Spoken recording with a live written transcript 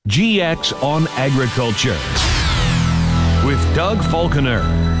GX on Agriculture with Doug Falconer.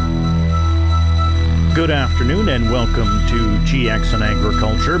 Good afternoon and welcome to GX on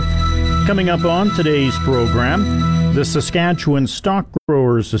Agriculture. Coming up on today's program, the Saskatchewan Stock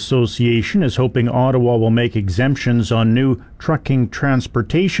Growers Association is hoping Ottawa will make exemptions on new trucking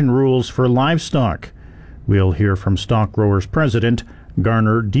transportation rules for livestock. We'll hear from Stock Growers President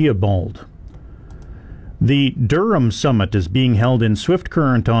Garner Diebold. The Durham Summit is being held in Swift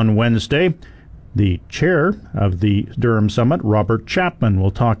Current on Wednesday. The chair of the Durham Summit, Robert Chapman, will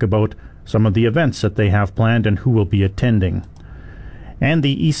talk about some of the events that they have planned and who will be attending. And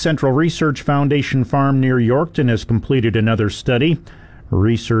the East Central Research Foundation farm near Yorkton has completed another study.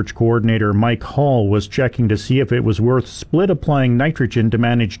 Research coordinator Mike Hall was checking to see if it was worth split applying nitrogen to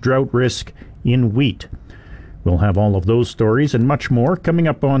manage drought risk in wheat. We'll have all of those stories and much more coming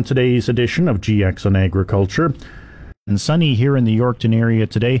up on today's edition of GX on Agriculture. And sunny here in the Yorkton area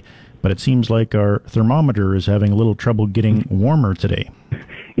today, but it seems like our thermometer is having a little trouble getting warmer today.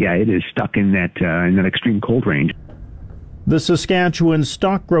 Yeah, it is stuck in that extreme cold range. The Saskatchewan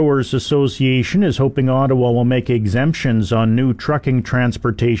Stock Growers Association is hoping Ottawa will make exemptions on new trucking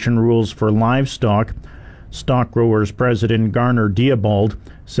transportation rules for livestock. Stock Growers President Garner Diebold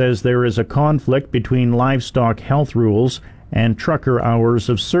says there is a conflict between livestock health rules and trucker hours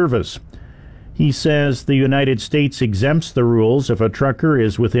of service. He says the United States exempts the rules if a trucker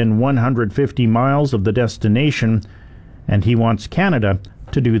is within 150 miles of the destination, and he wants Canada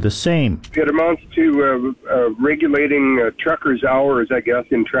to do the same. It amounts to regulating truckers' hours, I guess,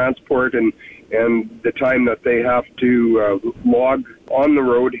 in transport and the time that they have to log on the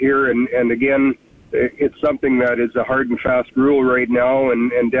road here. And again, it's something that is a hard and fast rule right now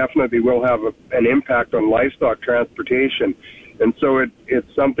and definitely will have an impact on livestock transportation. And so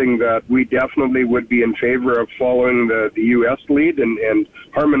it's something that we definitely would be in favor of following the U.S. lead and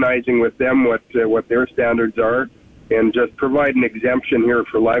harmonizing with them what their standards are, and just provide an exemption here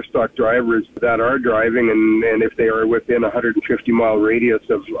for livestock drivers that are driving, and if they are within a 150-mile radius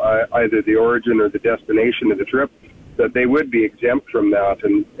of either the origin or the destination of the trip, that they would be exempt from that.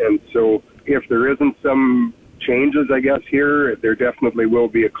 And so if there isn't some changes, I guess, here, there definitely will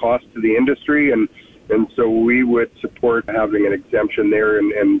be a cost to the industry, and so we would support having an exemption there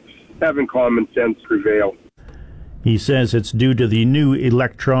and having common sense prevail. He says it's due to the new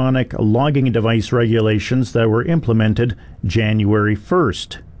electronic logging device regulations that were implemented January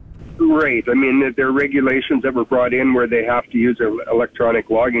 1st. Right. I mean, there are regulations that were brought in where they have to use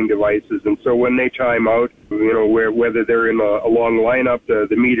electronic logging devices, and so when they time out, whether they're in a long lineup,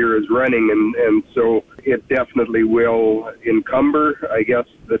 the meter is running, and so it definitely will encumber, I guess,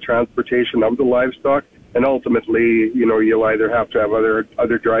 the transportation of the livestock. And ultimately, you'll either have to have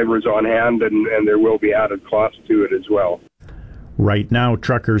other drivers on hand, and there will be added cost to it as well. Right now,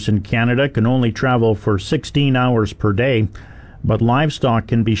 truckers in Canada can only travel for 16 hours per day, but livestock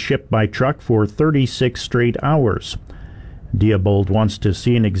can be shipped by truck for 36 straight hours. Diebold wants to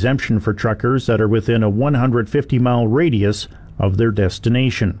see an exemption for truckers that are within a 150-mile radius of their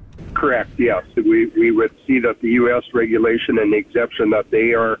destination. Correct, yes. We would see that the U.S. regulation and the exemption that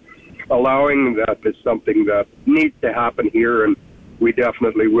they are allowing, that is something that needs to happen here, and we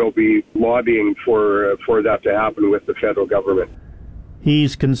definitely will be lobbying for that to happen with the federal government.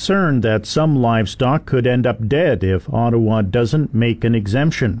 He's concerned that some livestock could end up dead if Ottawa doesn't make an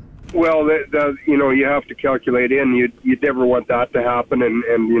exemption. Well, you have to calculate in. You'd never want that to happen,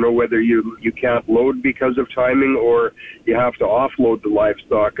 and whether you can't load because of timing or you have to offload the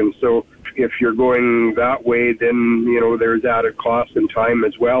livestock. And so if you're going that way, then, there's added cost and time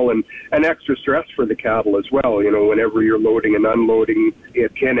as well, and extra stress for the cattle as well. Whenever you're loading and unloading,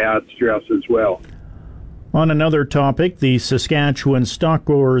 it can add stress as well. On another topic, the Saskatchewan Stock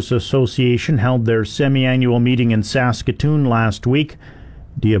Growers Association held their semi-annual meeting in Saskatoon last week.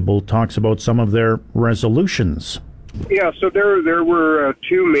 Diebold talks about some of their resolutions. Yeah, so there were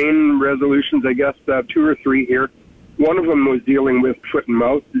two main resolutions, I guess, two or three here. One of them was dealing with foot and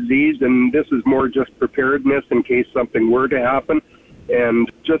mouth disease, and this is more just preparedness in case something were to happen, and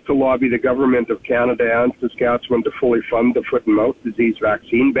just to lobby the government of Canada and Saskatchewan to fully fund the foot and mouth disease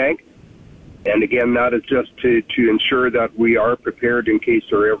vaccine bank. And again, that is just to ensure that we are prepared in case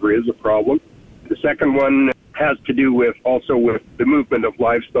there ever is a problem. The second one has to do with the movement of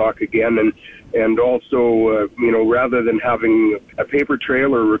livestock again, and also, rather than having a paper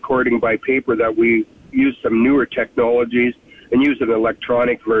trail or recording by paper, that we use some newer technologies and use an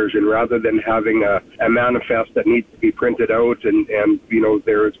electronic version rather than having a manifest that needs to be printed out. And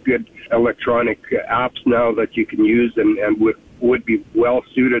there's good electronic apps now that you can use and would would be well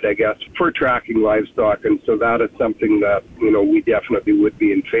suited, I guess, for tracking livestock. And so that is something that, we definitely would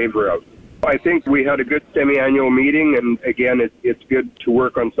be in favor of. I think we had a good semi-annual meeting, and again, it's good to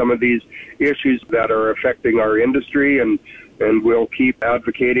work on some of these issues that are affecting our industry, and we'll keep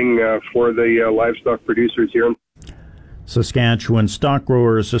advocating for the livestock producers here. Saskatchewan Stock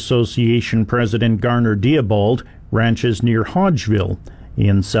Growers Association President Garner Diebold ranches near Hodgeville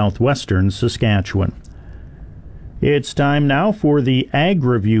in southwestern Saskatchewan. It's time now for the Ag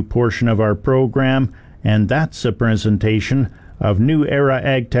Review portion of our program, and that's a presentation of New Era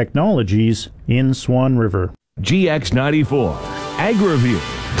Ag Technologies in Swan River. GX94 Ag Review.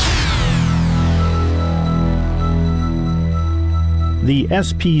 The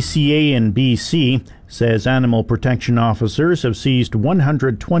SPCA in BC says animal protection officers have seized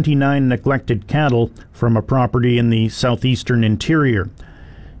 129 neglected cattle from a property in the southeastern interior.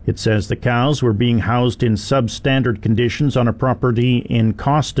 It says the cows were being housed in substandard conditions on a property in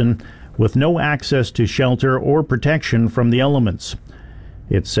Coston with no access to shelter or protection from the elements.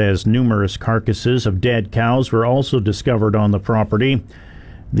 It says numerous carcasses of dead cows were also discovered on the property.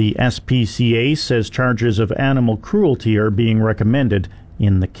 The SPCA says charges of animal cruelty are being recommended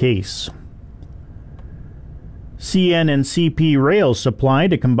in the case. CN and CP rail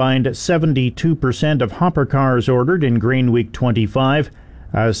supplied a combined 72% of hopper cars ordered in Grain Week 25,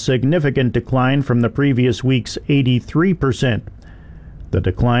 a significant decline from the previous week's 83%. The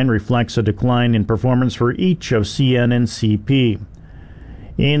decline reflects a decline in performance for each of CN and CP.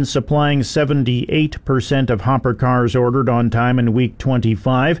 In supplying 78% of hopper cars ordered on time in Week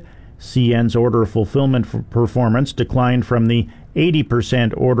 25, CN's order fulfillment performance declined from the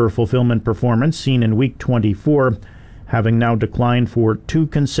 80% order fulfillment performance seen in Week 24, having now declined for 2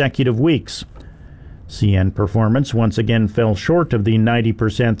 consecutive weeks. CN performance once again fell short of the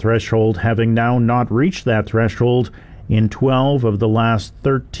 90% threshold, having now not reached that threshold in 12 of the last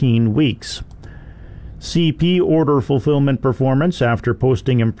 13 weeks. CP order fulfillment performance, after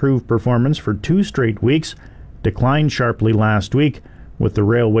posting improved performance for 2 straight weeks, declined sharply last week, with the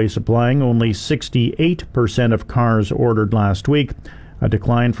railway supplying only 68% of cars ordered last week, a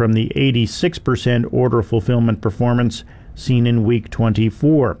decline from the 86% order fulfillment performance seen in Week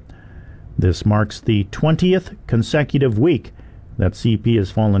 24. This marks the 20th consecutive week that CP has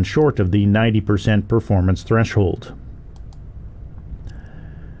fallen short of the 90% performance threshold.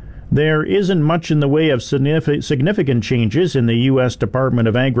 There isn't much in the way of significant changes in the U.S. Department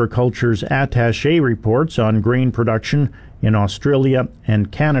of Agriculture's attaché reports on grain production in Australia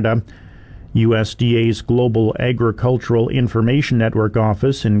and Canada. USDA's Global Agricultural Information Network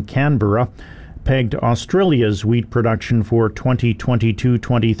office in Canberra pegged Australia's wheat production for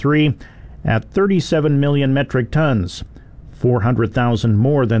 2022-23 at 37 million metric tons, 400,000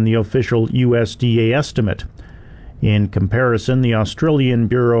 more than the official USDA estimate. In comparison, the Australian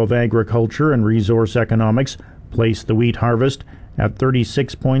Bureau of Agriculture and Resource Economics placed the wheat harvest at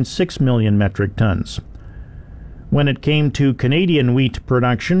 36.6 million metric tons. When it came to Canadian wheat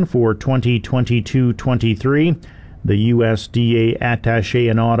production for 2022-23, the USDA attaché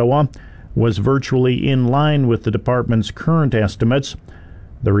in Ottawa was virtually in line with the department's current estimates.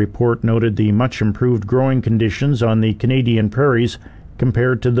 The report noted the much improved growing conditions on the Canadian prairies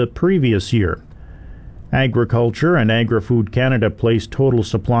compared to the previous year. Agriculture and Agri-Food Canada placed total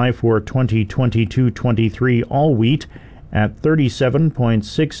supply for 2022-23 all wheat at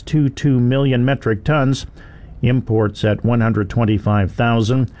 37.622 million metric tons, imports at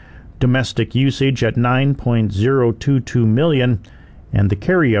 125,000, domestic usage at 9.022 million, and the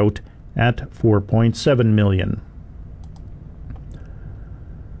carryout at 4.7 million.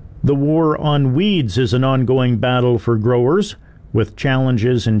 The war on weeds is an ongoing battle for growers, with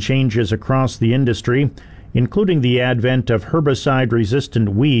challenges and changes across the industry, including the advent of herbicide-resistant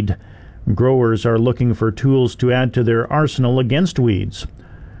weed. Growers are looking for tools to add to their arsenal against weeds.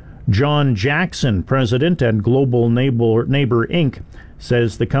 John Jackson, president at Global Neighbor Inc.,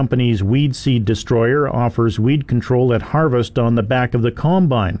 says the company's weed seed destroyer offers weed control at harvest on the back of the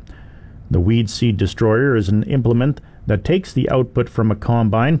combine. The weed seed destroyer is an implement that takes the output from a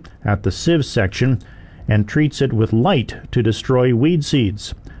combine at the sieve section and treats it with light to destroy weed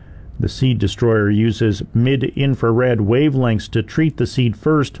seeds. The seed destroyer uses mid-infrared wavelengths to treat the seed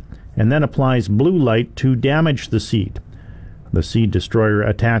first and then applies blue light to damage the seed. The seed destroyer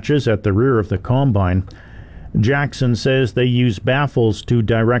attaches at the rear of the combine. Jackson says they use baffles to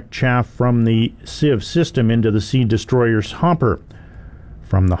direct chaff from the sieve system into the seed destroyer's hopper.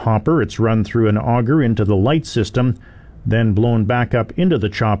 From the hopper, it's run through an auger into the light system, then blown back up into the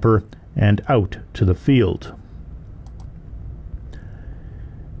chopper and out to the field.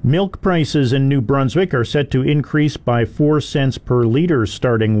 Milk prices in New Brunswick are set to increase by 4 cents per litre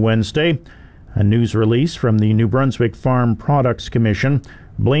starting Wednesday. A news release from the New Brunswick Farm Products Commission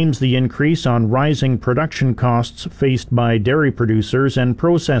blames the increase on rising production costs faced by dairy producers and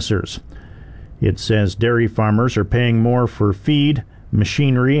processors. It says dairy farmers are paying more for feed,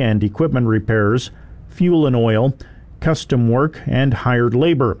 machinery and equipment repairs, fuel and oil, custom work, and hired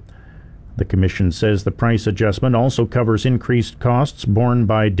labor. The Commission says the price adjustment also covers increased costs borne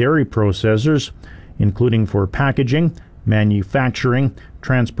by dairy processors, including for packaging, manufacturing,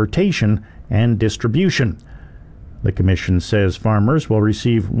 transportation, and distribution. The Commission says farmers will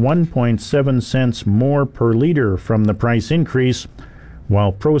receive 1.7 cents more per litre from the price increase,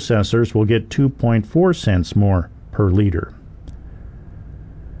 while processors will get 2.4 cents more per litre.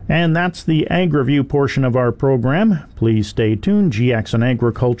 And that's the Ag Review portion of our program. Please stay tuned. GX on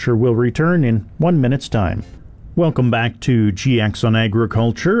Agriculture will return in 1 minute's time. Welcome back to GX on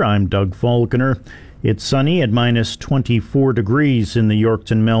Agriculture. I'm Doug Falconer. It's sunny at minus 24 degrees in the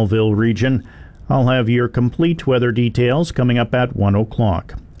Yorkton-Melville region. I'll have your complete weather details coming up at 1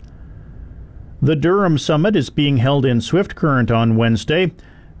 o'clock. The Durum Summit is being held in Swift Current on Wednesday.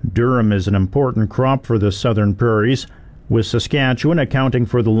 Durum is an important crop for the southern prairies, with Saskatchewan accounting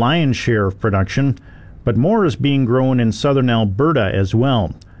for the lion's share of production, but more is being grown in southern Alberta as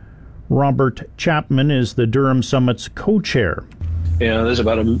well. Robert Chapman is the Durum Summit's co-chair. There's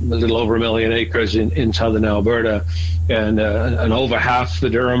about a little over 1 million acres in southern Alberta, and over half the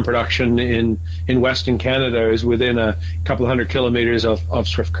durum production in Western Canada is within a couple hundred kilometers of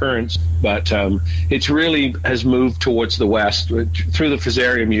Swift Currents. But it's really has moved towards the west through the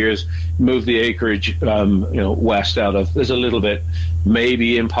fusarium years. Moved the acreage, west out of. There's a little bit,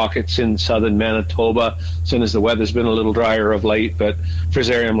 maybe in pockets in southern Manitoba, as soon as the weather's been a little drier of late. But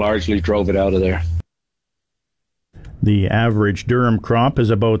fusarium largely drove it out of there. The average durum crop is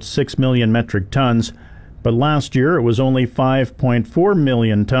about 6 million metric tons, but last year it was only 5.4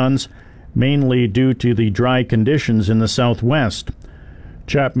 million tons, mainly due to the dry conditions in the southwest.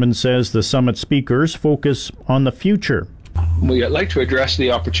 Chapman says the summit speakers focus on the future. We'd like to address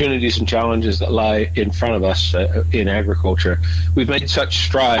the opportunities and challenges that lie in front of us in agriculture. We've made such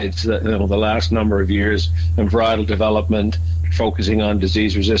strides that the last number of years in varietal development, focusing on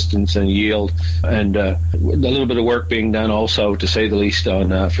disease resistance and yield, and a little bit of work being done also, to say the least, on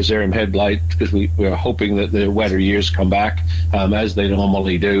fusarium head blight, because we're hoping that the wetter years come back as they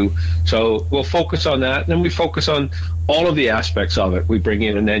normally do. So we'll focus on that, and then we focus on all of the aspects of it. We bring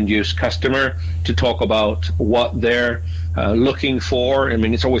in an end-use customer to talk about what they're looking for. I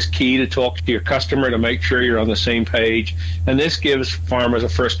mean, it's always key to talk to your customer to make sure you're on the same page. And this gives farmers a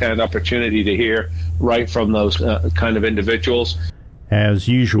first-hand opportunity to hear right from those kind of individuals. As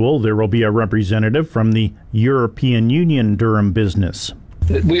usual, there will be a representative from the European Union durum business.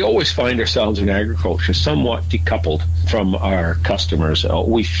 We always find ourselves in agriculture somewhat decoupled from our customers.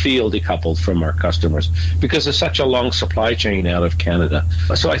 We feel decoupled from our customers because there's such a long supply chain out of Canada.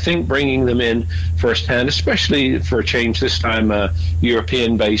 So I think bringing them in firsthand, especially for a change this time, a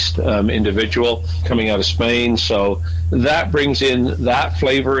European-based individual coming out of Spain, so that brings in that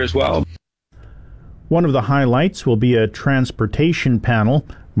flavor as well. One of the highlights will be a transportation panel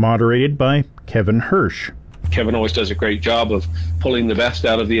moderated by Kevin Hirsch. Kevin always does a great job of pulling the best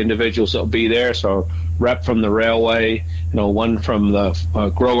out of the individuals that will be there. So rep from the railway, one from the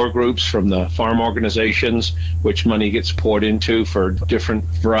grower groups, from the farm organizations, which money gets poured into for different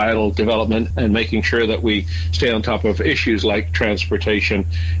varietal development, and making sure that we stay on top of issues like transportation.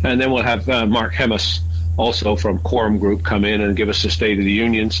 And then we'll have Mark Hemis, also from Quorum Group, come in and give us a State of the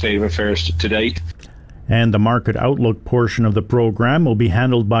Union, State of Affairs to date. And the Market Outlook portion of the program will be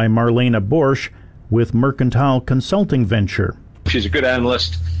handled by Marlena Borsch with Mercantile Consulting Venture. She's a good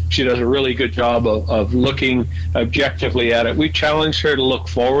analyst. She does a really good job of looking objectively at it. We challenged her to look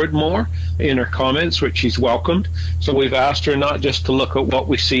forward more in her comments, which she's welcomed. So we've asked her not just to look at what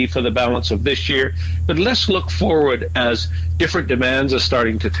we see for the balance of this year, but let's look forward as different demands are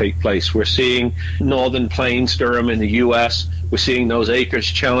starting to take place. We're seeing Northern Plains durum in the U.S. We're seeing those acres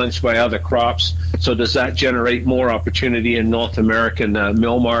challenged by other crops. So does that generate more opportunity in North American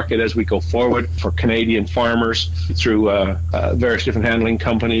mill market as we go forward for Canadian farmers through various different handling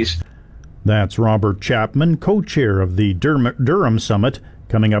companies? That's Robert Chapman, co-chair of the Durum Summit,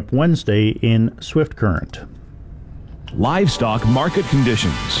 coming up Wednesday in Swift Current. Livestock market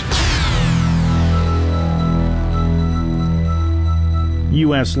conditions.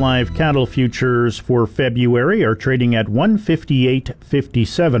 U.S. live cattle futures for February are trading at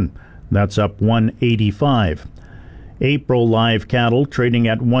 $158.57. That's up $185. April live cattle trading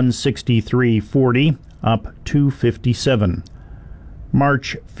at $163.40, up $257.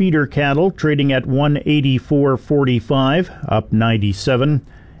 March feeder cattle trading at 184.45, up 97.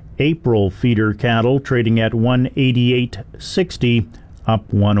 April feeder cattle trading at 188.60,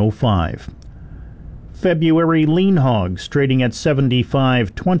 up 105. February lean hogs trading at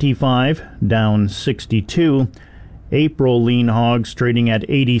 75.25, down 62. April lean hogs trading at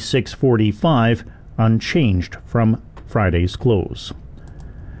 86.45, unchanged from Friday's close.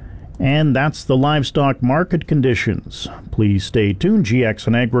 And that's the livestock market conditions. Please stay tuned. GX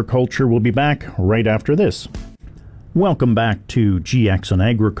on Agriculture will be back right after this. Welcome back to GX on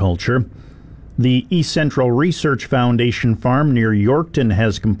Agriculture. The East Central Research Foundation farm near Yorkton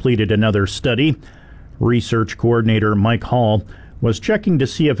has completed another study. Research coordinator Mike Hall was checking to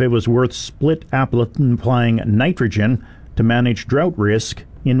see if it was worth split applying nitrogen to manage drought risk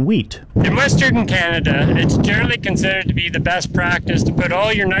in wheat. In Western Canada, it's generally considered to be the best practice to put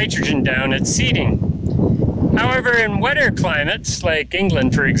all your nitrogen down at seeding. However, in wetter climates, like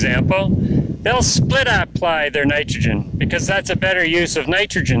England for example, they'll split apply their nitrogen because that's a better use of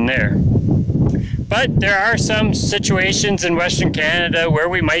nitrogen there. But there are some situations in Western Canada where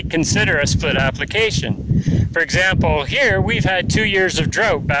we might consider a split application. For example, here we've had 2 years of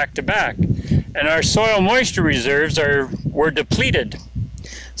drought back to back, and our soil moisture reserves were depleted.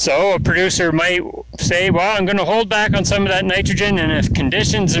 So a producer might say, well, I'm going to hold back on some of that nitrogen, and if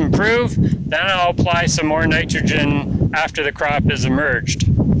conditions improve, then I'll apply some more nitrogen after the crop is emerged.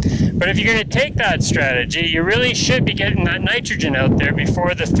 But if you're going to take that strategy, you really should be getting that nitrogen out there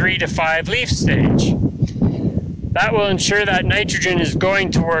before the 3 to 5 leaf stage. That will ensure that nitrogen is going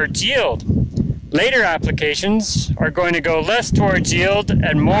towards yield. Later applications are going to go less towards yield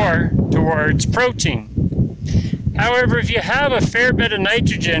and more towards protein. However, if you have a fair bit of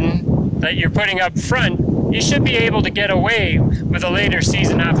nitrogen that you're putting up front, you should be able to get away with a later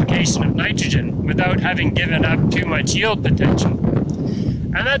season application of nitrogen without having given up too much yield potential.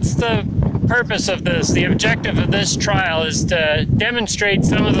 And that's the purpose of this. The objective of this trial is to demonstrate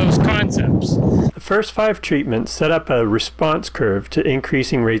some of those concepts. The first 5 treatments set up a response curve to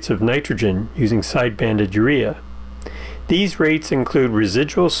increasing rates of nitrogen using side-banded urea. These rates include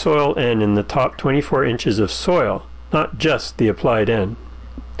residual soil N in the top 24 inches of soil, not just the applied N.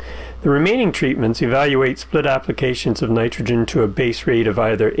 The remaining treatments evaluate split applications of nitrogen to a base rate of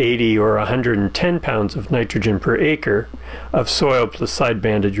either 80 or 110 pounds of nitrogen per acre of soil plus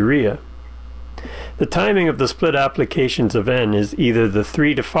side-banded urea. The timing of the split applications of N is either the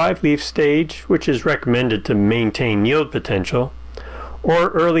 3 to 5 leaf stage, which is recommended to maintain yield potential, or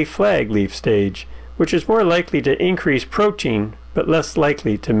early flag leaf stage, which is more likely to increase protein but less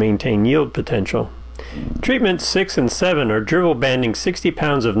likely to maintain yield potential. Treatments 6 and 7 are dribble banding 60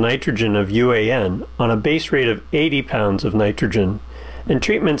 pounds of nitrogen of UAN on a base rate of 80 pounds of nitrogen, and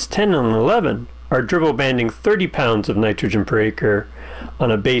treatments 10 and 11 are dribble banding 30 pounds of nitrogen per acre on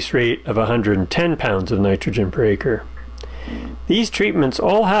a base rate of 110 pounds of nitrogen per acre. These treatments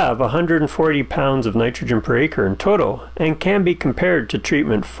all have 140 pounds of nitrogen per acre in total and can be compared to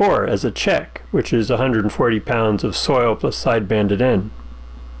treatment 4 as a check, which is 140 pounds of soil plus side-banded N.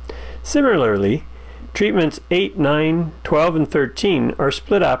 Similarly, treatments 8, 9, 12, and 13 are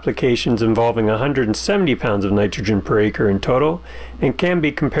split applications involving 170 pounds of nitrogen per acre in total and can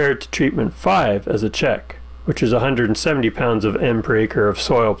be compared to treatment 5 as a check, which is 170 pounds of N per acre of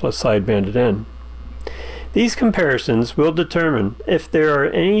soil plus side-banded N. These comparisons will determine if there are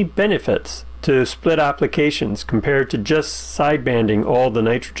any benefits to split applications compared to just side-banding all the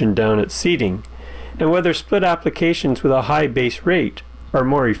nitrogen down at seeding, and whether split applications with a high base rate are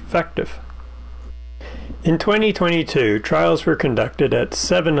more effective. In 2022, trials were conducted at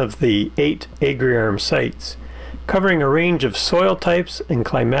 7 of the 8 AgriArm sites, covering a range of soil types and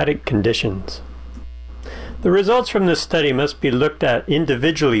climatic conditions. The results from this study must be looked at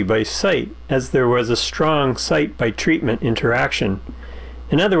individually by site, as there was a strong site-by-treatment interaction.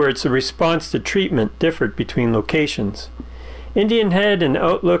 In other words, the response to treatment differed between locations. Indian Head and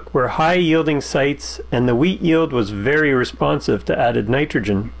Outlook were high-yielding sites, and the wheat yield was very responsive to added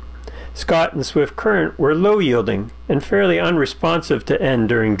nitrogen. Scott and Swift Current were low-yielding and fairly unresponsive to N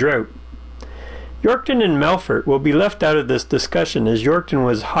during drought. Yorkton and Melfort will be left out of this discussion as Yorkton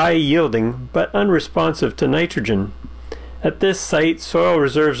was high-yielding but unresponsive to nitrogen. At this site, soil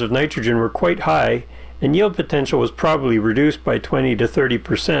reserves of nitrogen were quite high, and yield potential was probably reduced by 20 to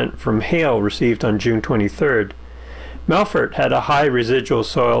 30% from hail received on June 23rd. Melfort had a high residual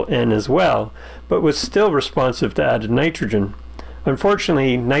soil N as well, but was still responsive to added nitrogen.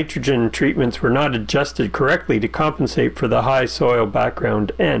 Unfortunately, nitrogen treatments were not adjusted correctly to compensate for the high soil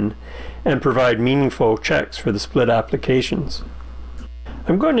background N and provide meaningful checks for the split applications.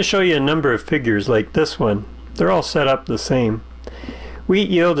 I'm going to show you a number of figures like this one. They're all set up the same. Wheat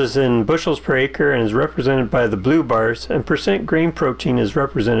yield is in bushels per acre and is represented by the blue bars, and percent grain protein is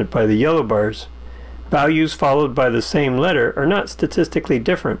represented by the yellow bars. Values followed by the same letter are not statistically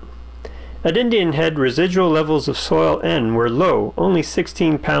different. At Indian Head, residual levels of soil N were low, only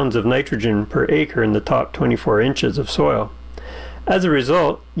 16 pounds of nitrogen per acre in the top 24 inches of soil. As a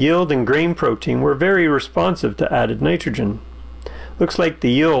result, yield and grain protein were very responsive to added nitrogen. Looks like the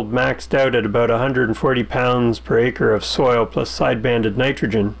yield maxed out at about 140 pounds per acre of soil plus side-banded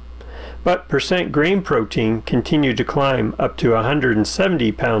nitrogen, but percent grain protein continued to climb up to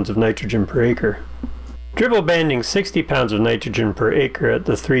 170 pounds of nitrogen per acre. Dribble banding 60 pounds of nitrogen per acre at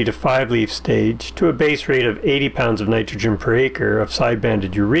the 3 to 5 leaf stage to a base rate of 80 pounds of nitrogen per acre of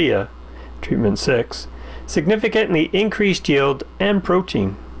side-banded urea, treatment 6, significantly increased yield and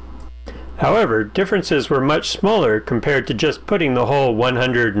protein. However, differences were much smaller compared to just putting the whole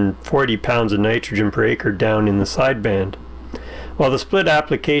 140 pounds of nitrogen per acre down in the sideband. While the split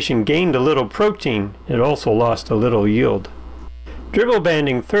application gained a little protein, it also lost a little yield. Dribble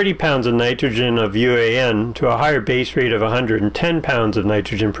banding 30 pounds of nitrogen of UAN to a higher base rate of 110 pounds of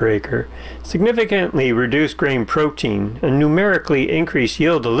nitrogen per acre significantly reduced grain protein and numerically increased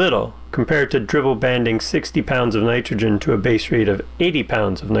yield a little compared to dribble banding 60 pounds of nitrogen to a base rate of 80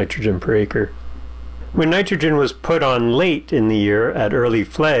 pounds of nitrogen per acre. When nitrogen was put on late in the year at early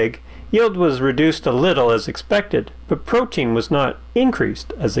flag, yield was reduced a little as expected, but protein was not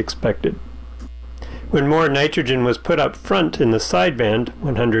increased as expected. When more nitrogen was put up front in the sideband,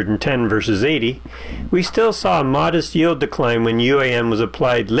 110 versus 80, we still saw a modest yield decline when UAN was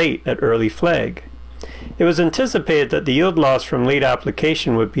applied late at early flag. It was anticipated that the yield loss from late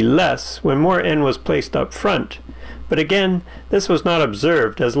application would be less when more N was placed up front, but again, this was not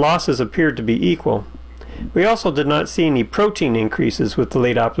observed as losses appeared to be equal. We also did not see any protein increases with the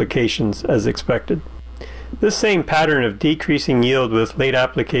late applications as expected. This same pattern of decreasing yield with late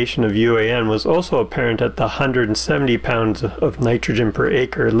application of UAN was also apparent at the 170 pounds of nitrogen per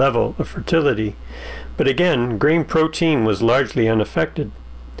acre level of fertility, but again, grain protein was largely unaffected.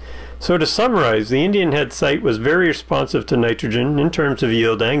 So to summarize, the Indian Head site was very responsive to nitrogen in terms of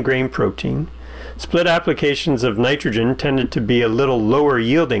yield and grain protein. Split applications of nitrogen tended to be a little lower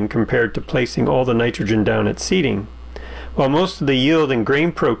yielding compared to placing all the nitrogen down at seeding. While most of the yield and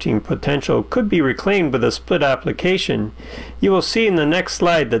grain protein potential could be reclaimed with a split application, you will see in the next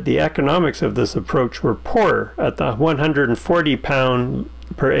slide that the economics of this approach were poorer at the 140 pound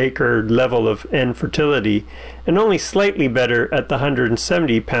per acre level of N fertility and only slightly better at the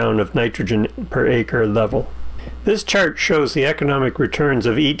 170 pound of nitrogen per acre level. This chart shows the economic returns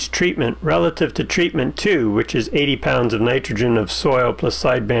of each treatment relative to treatment 2, which is 80 pounds of nitrogen of soil plus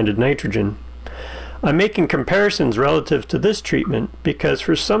side-banded nitrogen. I'm making comparisons relative to this treatment because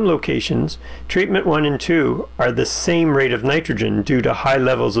for some locations, treatment 1 and 2 are the same rate of nitrogen due to high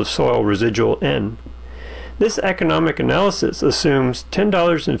levels of soil residual N. This economic analysis assumes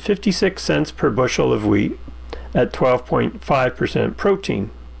 $10.56 per bushel of wheat at 12.5% protein.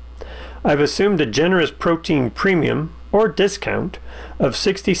 I've assumed a generous protein premium or discount of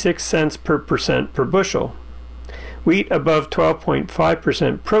 66 cents per percent per bushel. Wheat above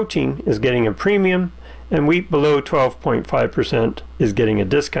 12.5% protein is getting a premium, and wheat below 12.5% is getting a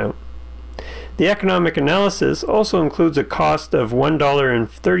discount. The economic analysis also includes a cost of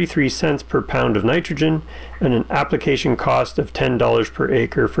 $1.33 per pound of nitrogen and an application cost of $10 per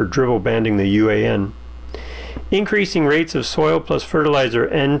acre for dribble banding the UAN. Increasing rates of soil plus fertilizer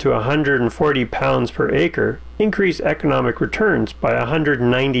N to 140 pounds per acre increase economic returns by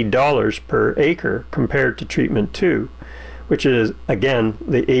 $190 per acre compared to treatment 2, which is, again,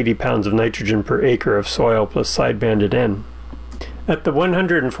 the 80 pounds of nitrogen per acre of soil plus side-banded N. At the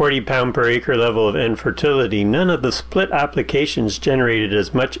 140 pound per acre level of N fertility, none of the split applications generated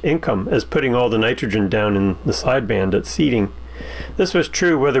as much income as putting all the nitrogen down in the sideband at seeding. This was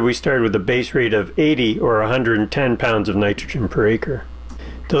true whether we started with a base rate of 80 or 110 pounds of nitrogen per acre.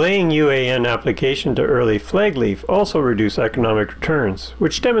 Delaying UAN application to early flag leaf also reduced economic returns,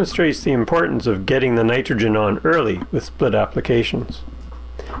 which demonstrates the importance of getting the nitrogen on early with split applications.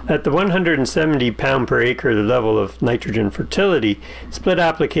 At the 170 pound per acre level of nitrogen fertility, split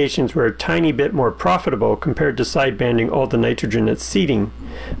applications were a tiny bit more profitable compared to side-banding all the nitrogen at seeding,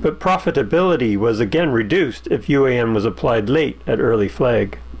 but profitability was again reduced if UAN was applied late at early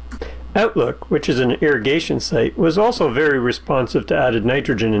flag. Outlook, which is an irrigation site, was also very responsive to added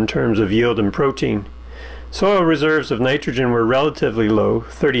nitrogen in terms of yield and protein. Soil reserves of nitrogen were relatively low,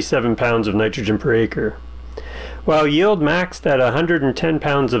 37 pounds of nitrogen per acre. While yield maxed at 110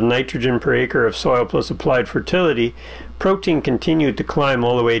 pounds of nitrogen per acre of soil plus applied fertility, protein continued to climb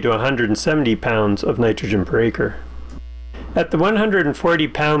all the way to 170 pounds of nitrogen per acre. At the 140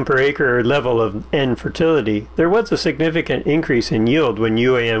 pound per acre level of N fertility, there was a significant increase in yield when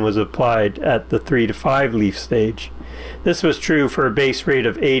UAN was applied at the 3 to 5 leaf stage. This was true for a base rate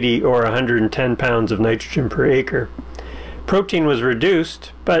of 80 or 110 pounds of nitrogen per acre. Protein was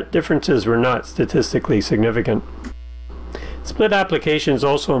reduced, but differences were not statistically significant. Split applications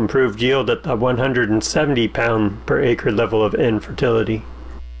also improved yield at the 170 pound per acre level of N fertility.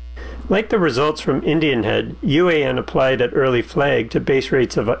 Like the results from Indian Head, UAN applied at early flag to base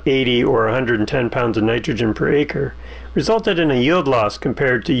rates of 80 or 110 pounds of nitrogen per acre resulted in a yield loss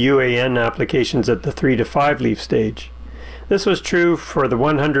compared to UAN applications at the 3 to 5 leaf stage. This was true for the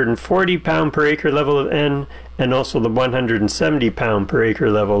 140 pound per acre level of N and also the 170 pound per acre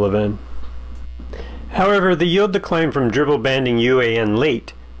level of N. However, the yield decline from dribble banding UAN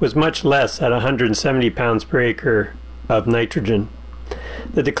late was much less at 170 pounds per acre of nitrogen.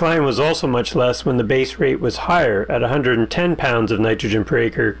 The decline was also much less when the base rate was higher at 110 pounds of nitrogen per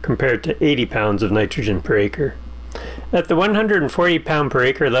acre compared to 80 pounds of nitrogen per acre. At the 140 pound per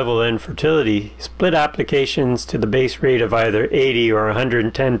acre level in fertility, split applications to the base rate of either 80 or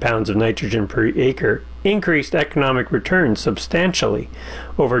 110 pounds of nitrogen per acre increased economic returns substantially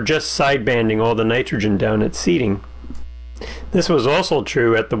over just side banding all the nitrogen down at seeding. This was also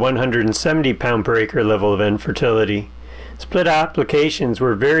true at the 170 pound per acre level of N fertility. Split applications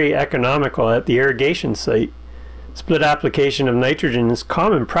were very economical at the irrigation site. Split application of nitrogen is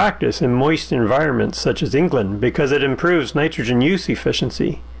common practice in moist environments such as England because it improves nitrogen use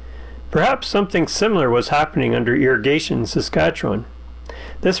efficiency. Perhaps something similar was happening under irrigation in Saskatchewan.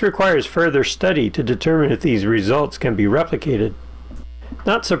 This requires further study to determine if these results can be replicated.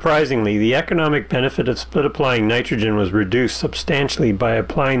 Not surprisingly, the economic benefit of split applying nitrogen was reduced substantially by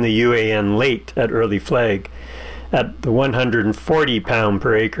applying the UAN late at early flag, at the 140 pound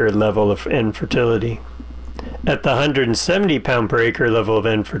per acre level of N fertility. At the 170 pound per acre level of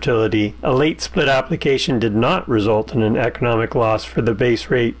N fertility, a late split application did not result in an economic loss for the base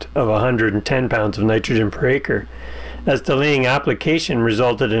rate of 110 pounds of nitrogen per acre, as delaying application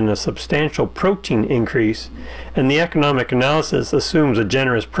resulted in a substantial protein increase, and the economic analysis assumes a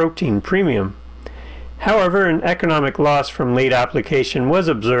generous protein premium. However, an economic loss from late application was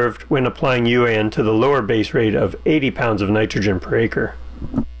observed when applying UAN to the lower base rate of 80 pounds of nitrogen per acre.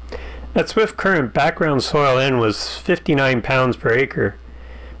 At Swift Current, background soil N was 59 pounds per acre,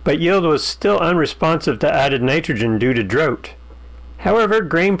 but yield was still unresponsive to added nitrogen due to drought. However,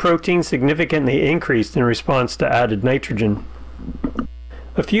 grain protein significantly increased in response to added nitrogen.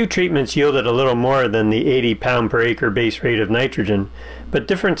 A few treatments yielded a little more than the 80 pound per acre base rate of nitrogen, but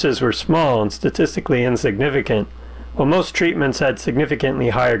differences were small and statistically insignificant. While most treatments had significantly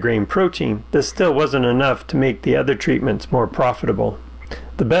higher grain protein, this still wasn't enough to make the other treatments more profitable.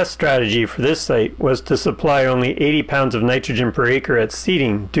 The best strategy for this site was to supply only 80 pounds of nitrogen per acre at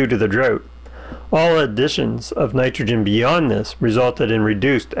seeding due to the drought. All additions of nitrogen beyond this resulted in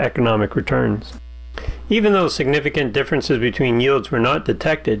reduced economic returns. Even though significant differences between yields were not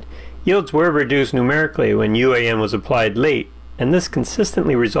detected, yields were reduced numerically when UAN was applied late, and this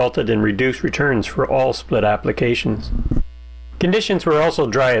consistently resulted in reduced returns for all split applications. Conditions were also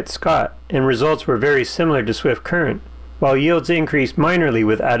dry at Scott, and results were very similar to Swift Current. While yields increased minorly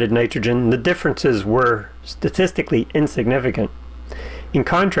with added nitrogen, the differences were statistically insignificant. In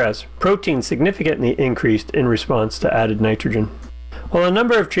contrast, protein significantly increased in response to added nitrogen. While a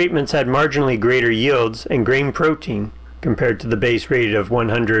number of treatments had marginally greater yields and grain protein compared to the base rate of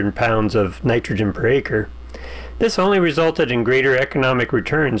 100 pounds of nitrogen per acre, this only resulted in greater economic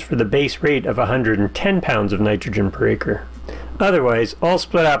returns for the base rate of 110 pounds of nitrogen per acre. Otherwise, all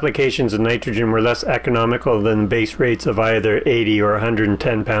split applications of nitrogen were less economical than base rates of either 80 or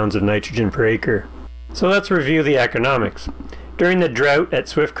 110 pounds of nitrogen per acre. So let's review the economics. During the drought at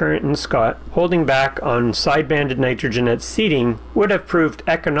Swift Current and Scott, holding back on side-banded nitrogen at seeding would have proved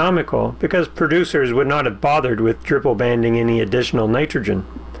economical because producers would not have bothered with dribble banding any additional nitrogen.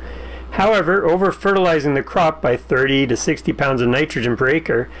 However, over-fertilizing the crop by 30 to 60 pounds of nitrogen per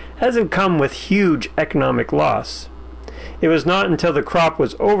acre hasn't come with huge economic loss. It was not until the crop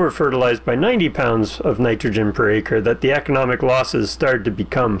was over-fertilized by 90 pounds of nitrogen per acre that the economic losses started to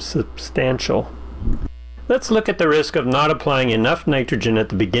become substantial. Let's look at the risk of not applying enough nitrogen at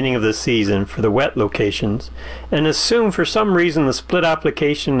the beginning of the season for the wet locations, and assume for some reason the split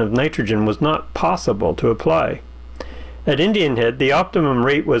application of nitrogen was not possible to apply. At Indian Head, the optimum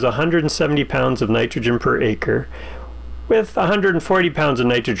rate was 170 pounds of nitrogen per acre, with 140 pounds of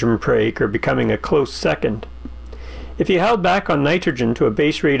nitrogen per acre becoming a close second. If you held back on nitrogen to a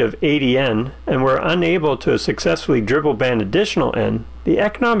base rate of 80 N and were unable to successfully dribble band additional N, the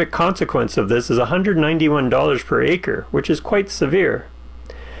economic consequence of this is $191 per acre, which is quite severe.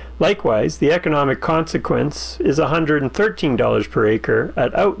 Likewise, the economic consequence is $113 per acre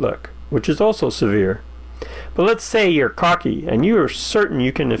at outlook, which is also severe. But let's say you're cocky and you are certain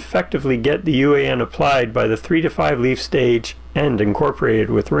you can effectively get the UAN applied by the 3 to 5 leaf stage and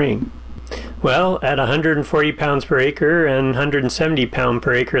incorporated with rain. Well, at 140 pounds per acre and 170 pound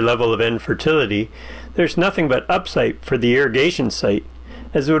per acre level of N fertility, there's nothing but upside for the irrigation site,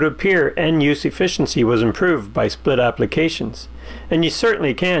 as it would appear N use efficiency was improved by split applications, and you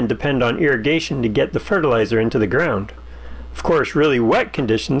certainly can depend on irrigation to get the fertilizer into the ground. Of course, really wet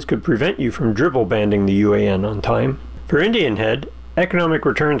conditions could prevent you from dribble banding the UAN on time. For Indian Head, economic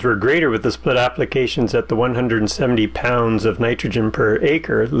returns were greater with the split applications at the 170 pounds of nitrogen per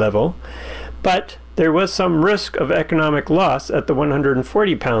acre level, but there was some risk of economic loss at the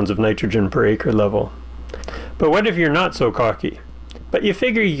 140 pounds of nitrogen per acre level. But what if you're not so cocky? But you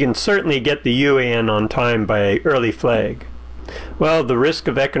figure you can certainly get the UAN on time by early flag. Well, the risk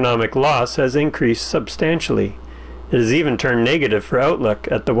of economic loss has increased substantially. It has even turned negative for outlook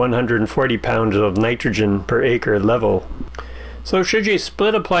at the 140 pounds of nitrogen per acre level. So should you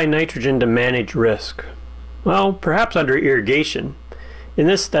split apply nitrogen to manage risk? Well, perhaps under irrigation. In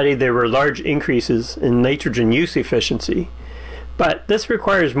this study there were large increases in nitrogen use efficiency, but this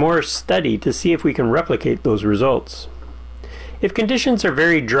requires more study to see if we can replicate those results. If conditions are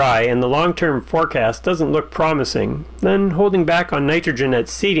very dry and the long-term forecast doesn't look promising, then holding back on nitrogen at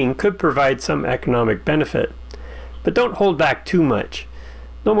seeding could provide some economic benefit. But don't hold back too much,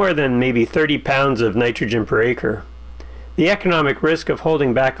 no more than maybe 30 pounds of nitrogen per acre. The economic risk of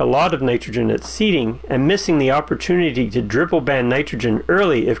holding back a lot of nitrogen at seeding and missing the opportunity to dribble band nitrogen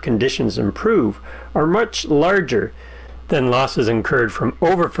early if conditions improve are much larger than losses incurred from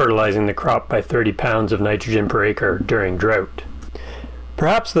over-fertilizing the crop by 30 pounds of nitrogen per acre during drought.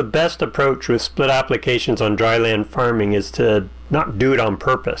 Perhaps the best approach with split applications on dryland farming is to not do it on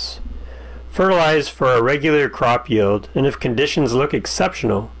purpose. Fertilize for a regular crop yield, and if conditions look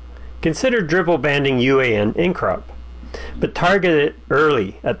exceptional, consider dribble banding UAN in crop. But target it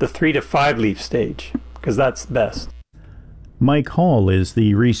early at the 3 to 5 leaf stage, because that's best. Mike Hall is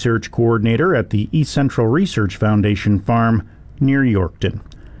the research coordinator at the East Central Research Foundation farm near Yorkton.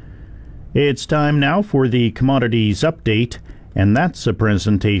 It's time now for the Commodities Update, and that's a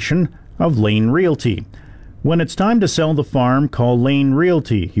presentation of Lane Realty. When it's time to sell the farm, call Lane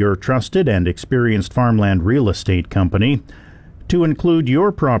Realty, your trusted and experienced farmland real estate company. To include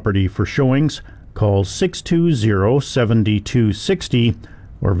your property for showings, call 620-7260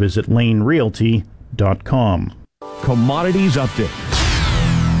 or visit lanerealty.com. Commodities Update.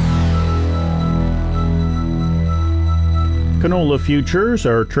 Canola futures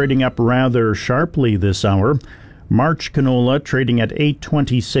are trading up rather sharply this hour. March canola trading at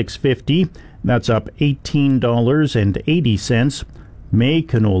 $826.50. That's up $18.80. May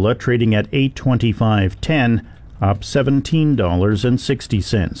canola trading at $825.10, up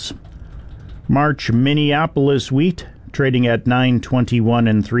 $17.60. March Minneapolis wheat trading at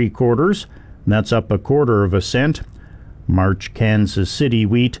 $921 3/4. That's up 1/4 cent. March Kansas City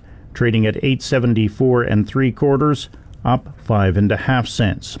wheat trading at $874 3/4, up 5.5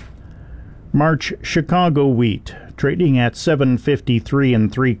 cents. March Chicago wheat trading at $753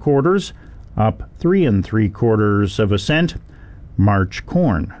 3/4, up 3 3/4 cent. March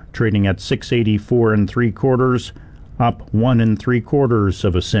corn trading at $684 3/4, up 1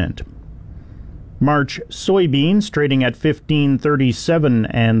 3/4 cent. March soybeans trading at $1537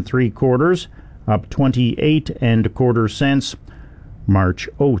 3/4, up 28 1/4 cents. March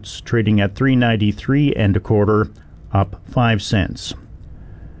oats trading at $393 1/4, up 5 cents.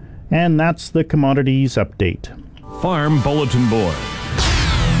 And that's the Commodities Update. Farm Bulletin Board.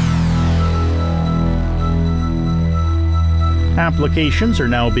 Applications are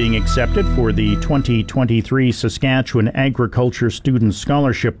now being accepted for the 2023 Saskatchewan Agriculture Student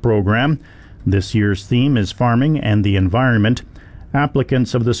Scholarship Program. This year's theme is farming and the environment.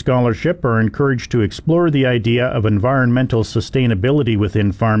 Applicants of the scholarship are encouraged to explore the idea of environmental sustainability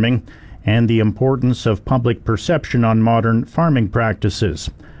within farming and the importance of public perception on modern farming practices.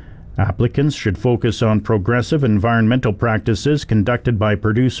 Applicants should focus on progressive environmental practices conducted by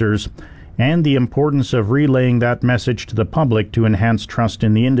producers and the importance of relaying that message to the public to enhance trust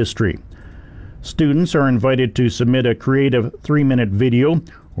in the industry. Students are invited to submit a creative 3-minute video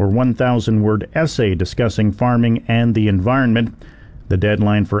or 1,000-word essay discussing farming and the environment. The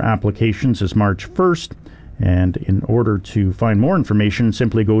deadline for applications is March 1st, And in order to find more information,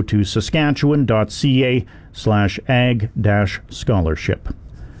 simply go to saskatchewan.ca/ag-scholarship.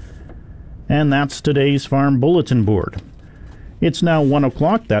 And that's today's Farm Bulletin Board. It's now 1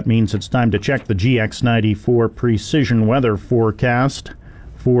 o'clock. That means it's time to check the GX94 precision weather forecast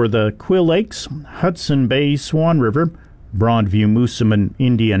for the Quill Lakes, Hudson Bay, Swan River, Broadview, Moosomin,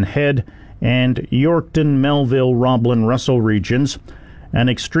 Indian Head, and Yorkton, Melville, Roblin, Russell regions. An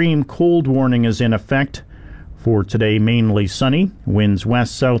extreme cold warning is in effect. For today, mainly sunny, winds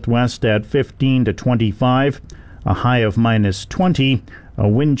west-southwest at 15 to 25, a high of -20, a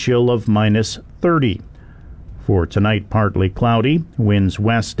wind chill of -30. For tonight, partly cloudy, winds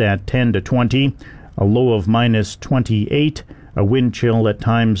west at 10 to 20, a low of -28, a wind chill at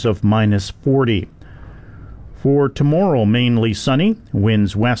times of -40. For tomorrow, mainly sunny,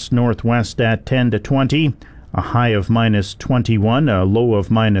 winds west-northwest at 10 to 20, a high of -21, a low of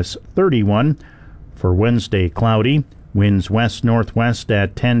 -31. For Wednesday, cloudy, winds west-northwest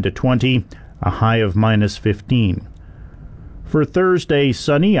at 10 to 20, a high of -15. For Thursday,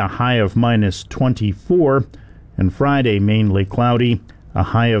 sunny, a high of -24, and Friday, mainly cloudy, a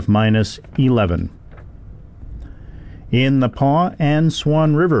high of -11. In the Paw and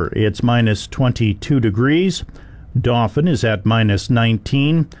Swan River, it's -22 degrees. Dauphin is at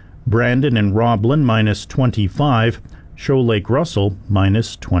 -19, Brandon and Roblin -25, Shoal Lake Russell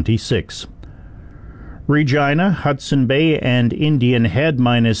 -26. Regina, Hudson Bay, and Indian Head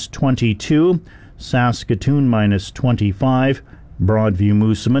 -22, Saskatoon -25, Broadview,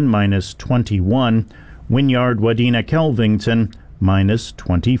 Moosomin -21, Wynyard, Wadena, Kelvington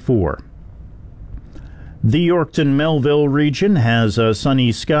 -24. The Yorkton Melville region has a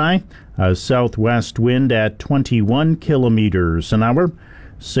sunny sky, a southwest wind at 21 kilometers an hour.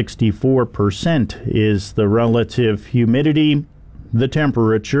 64% is the relative humidity. The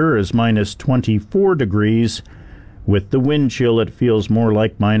temperature is -24 degrees. With the wind chill, it feels more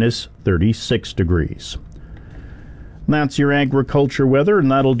like -36 degrees. That's your agriculture weather, and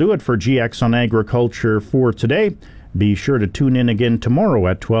that'll do it for GX on Agriculture for today. Be sure to tune in again tomorrow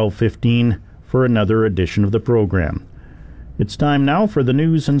at 12:15 for another edition of the program. It's time now for the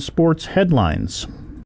news and sports headlines.